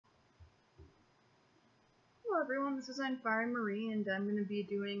Hello everyone, this is Marie, and I'm going to be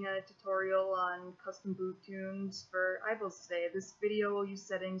doing a tutorial on custom boot tunes for aibos today. This video will use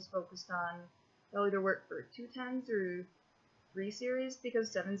settings focused on they'll either work for 210s or 3 series,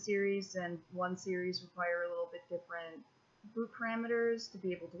 because 7 series and 1 series require a little bit different boot parameters to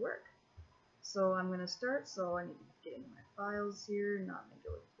be able to work. So I'm going to start, so I need to get into my files here, not make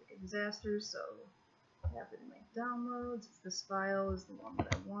it look like a disaster, so I have it in my downloads. This file is the one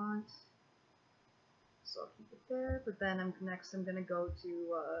that I want. So I'll keep it there, but then I'm gonna go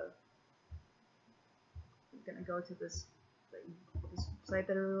to this site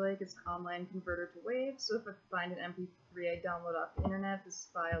that I really like. It's Online Converter to Wave. So if I find an MP3 I download off the internet, this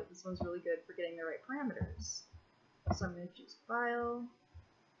one's really good for getting the right parameters. So I'm gonna choose File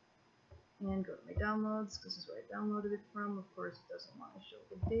and go to my downloads, because this is where I downloaded it from. Of course, it doesn't want to show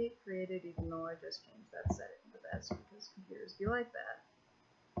the date created, even though I just changed that setting, but that's because computers be like that.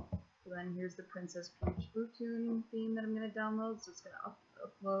 So then here's the Princess Peach boot tune theme that I'm going to download. So it's going to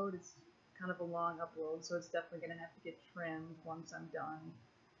upload. It's kind of a long upload, so it's definitely going to have to get trimmed once I'm done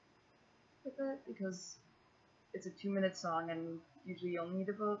with it, because it's a 2-minute song and usually you'll need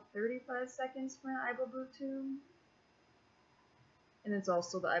about 35 seconds for an Aibo boot tune. And it's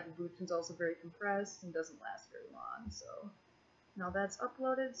also, the Aibo boot tune's also very compressed and doesn't last very long. So now that's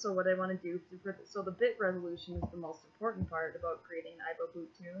uploaded. So what I want to do, so the bit resolution is the most important part about creating an Aibo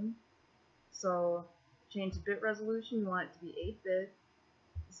boot tune. So change the bit resolution, you want it to be 8-bit.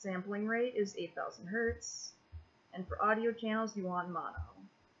 The sampling rate is 8,000 Hz. And for audio channels, you want mono.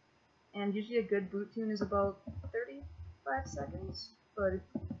 And usually a good boot tune is about 35 seconds, but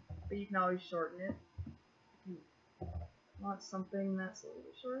you can always shorten it if you want something that's a little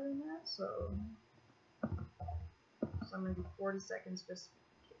bit shorter than that. So I'm going to do 40 seconds just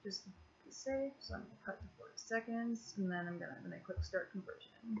to be safe. So I'm going to cut to 40 seconds, and then I'm going to click Start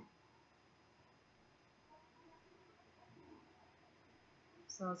Conversion.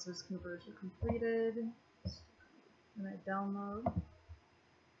 So it says conversion completed, and I download.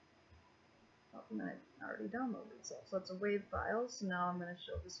 Oh, and I already downloaded it, so it's a WAV file. So now I'm going to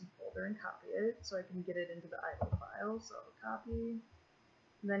show this in folder and copy it, so I can get it into the Aibo file. So copy.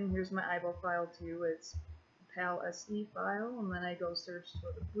 And then here's my Aibo file too. It's PAL SE file, and then I go search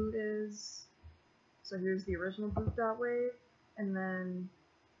where the boot is. So here's the original boot.wave, and then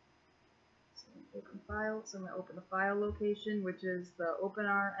open file. So I'm going to open the file location, which is the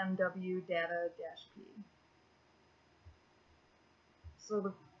OpenR MW data-p.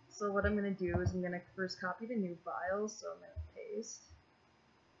 So what I'm going to do is I'm going to first copy the new file. So I'm going to paste.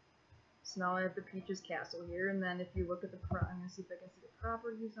 So now I have the Peach's Castle here, and then if you look at I'm going to see if I can see the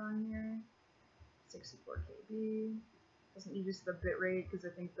properties on here. 64 KB. Doesn't need just the bitrate, because I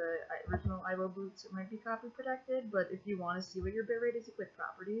think the original Aibo boots might be copy protected, but if you want to see what your bitrate is, you click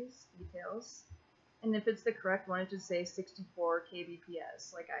Properties, Details, and if it's the correct one, it should say 64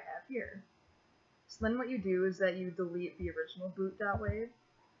 kbps, like I have here. So then what you do is that you delete the original boot.wave,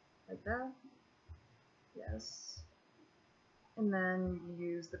 like that. Yes. And then you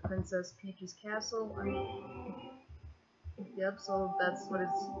use the Princess Peach's Castle. Yep, so that's what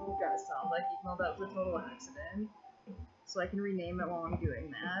it's gotta sound like, even though that was a total accident. So I can rename it while I'm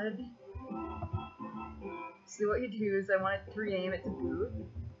doing that. So what you do is I want it to rename it to boot,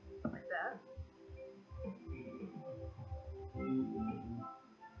 like that.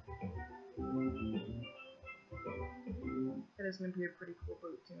 That is going to be a pretty cool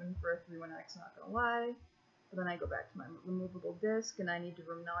boot tune for a 31X, not gonna lie. But then I go back to my removable disk, and now I need to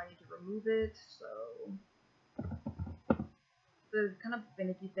remove it. So the kind of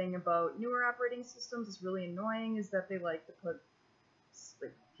finicky thing about newer operating systems is really annoying is that they like to put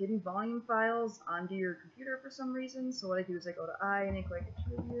like hidden volume files onto your computer for some reason. So what I do is I go to I and I click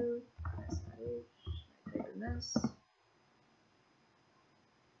Attribute, SIH, I type in this.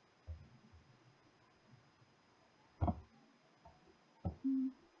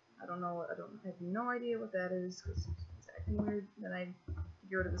 I have no idea what that is, because it's acting weird. Then I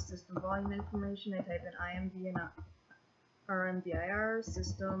go to the system volume information, I type in IMD and RMDIR,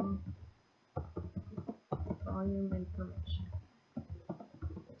 system volume information.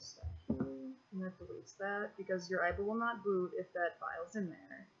 And that deletes that, because your Aibo will not boot if that file's in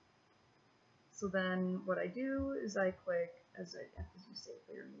there. So then what I do is I click, as you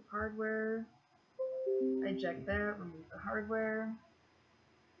safely remove hardware, I eject that, remove the hardware,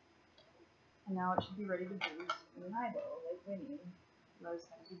 and now it should be ready to boot in an Aibo, like we need. And I was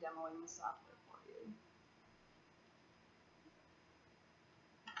going to be demoing the software for you.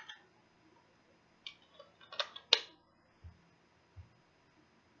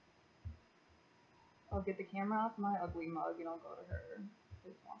 I'll get the camera off my ugly mug and I'll go to her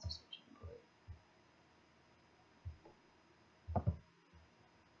if it wants to switch input.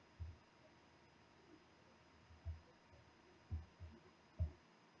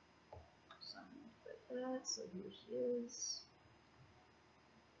 that, so here she is.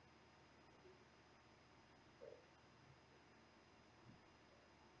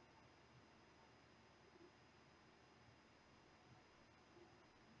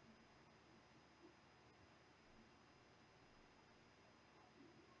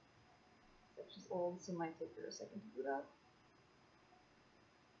 She's old, so it might take her a second to boot up.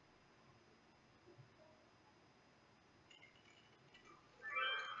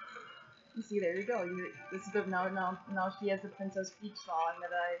 You see, there you go. This is the now she has the Princess Peach song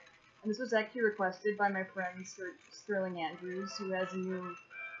that and this was actually requested by my friend Sterling Andrews, who has a new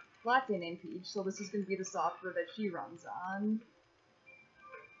latte named Peach. So this is going to be the software that she runs on.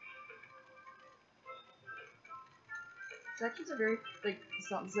 It's actually a very this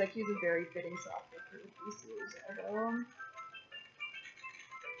is actually a very fitting software for the 3 series Aibo.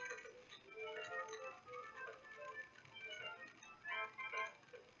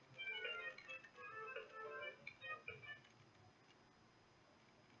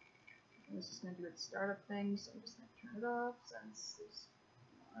 This is going to do its startup thing, so I'm just going to turn it off since there's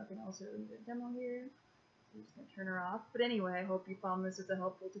nothing else really to demo here. So I'm just going to turn her off. But anyway, I hope you found this as a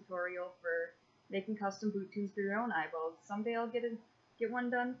helpful tutorial for making custom boot tunes for your own Aibo. Someday I'll get one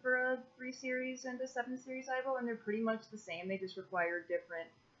done for a 3 series and a 7 series Aibo, and they're pretty much the same. They just require different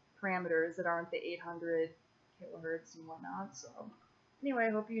parameters that aren't the 800 kilohertz and whatnot. So anyway,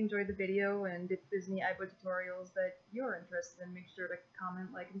 I hope you enjoyed the video, and if there's any Aibo tutorials that you're interested in, make sure to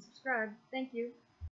comment, like, and subscribe. Thank you!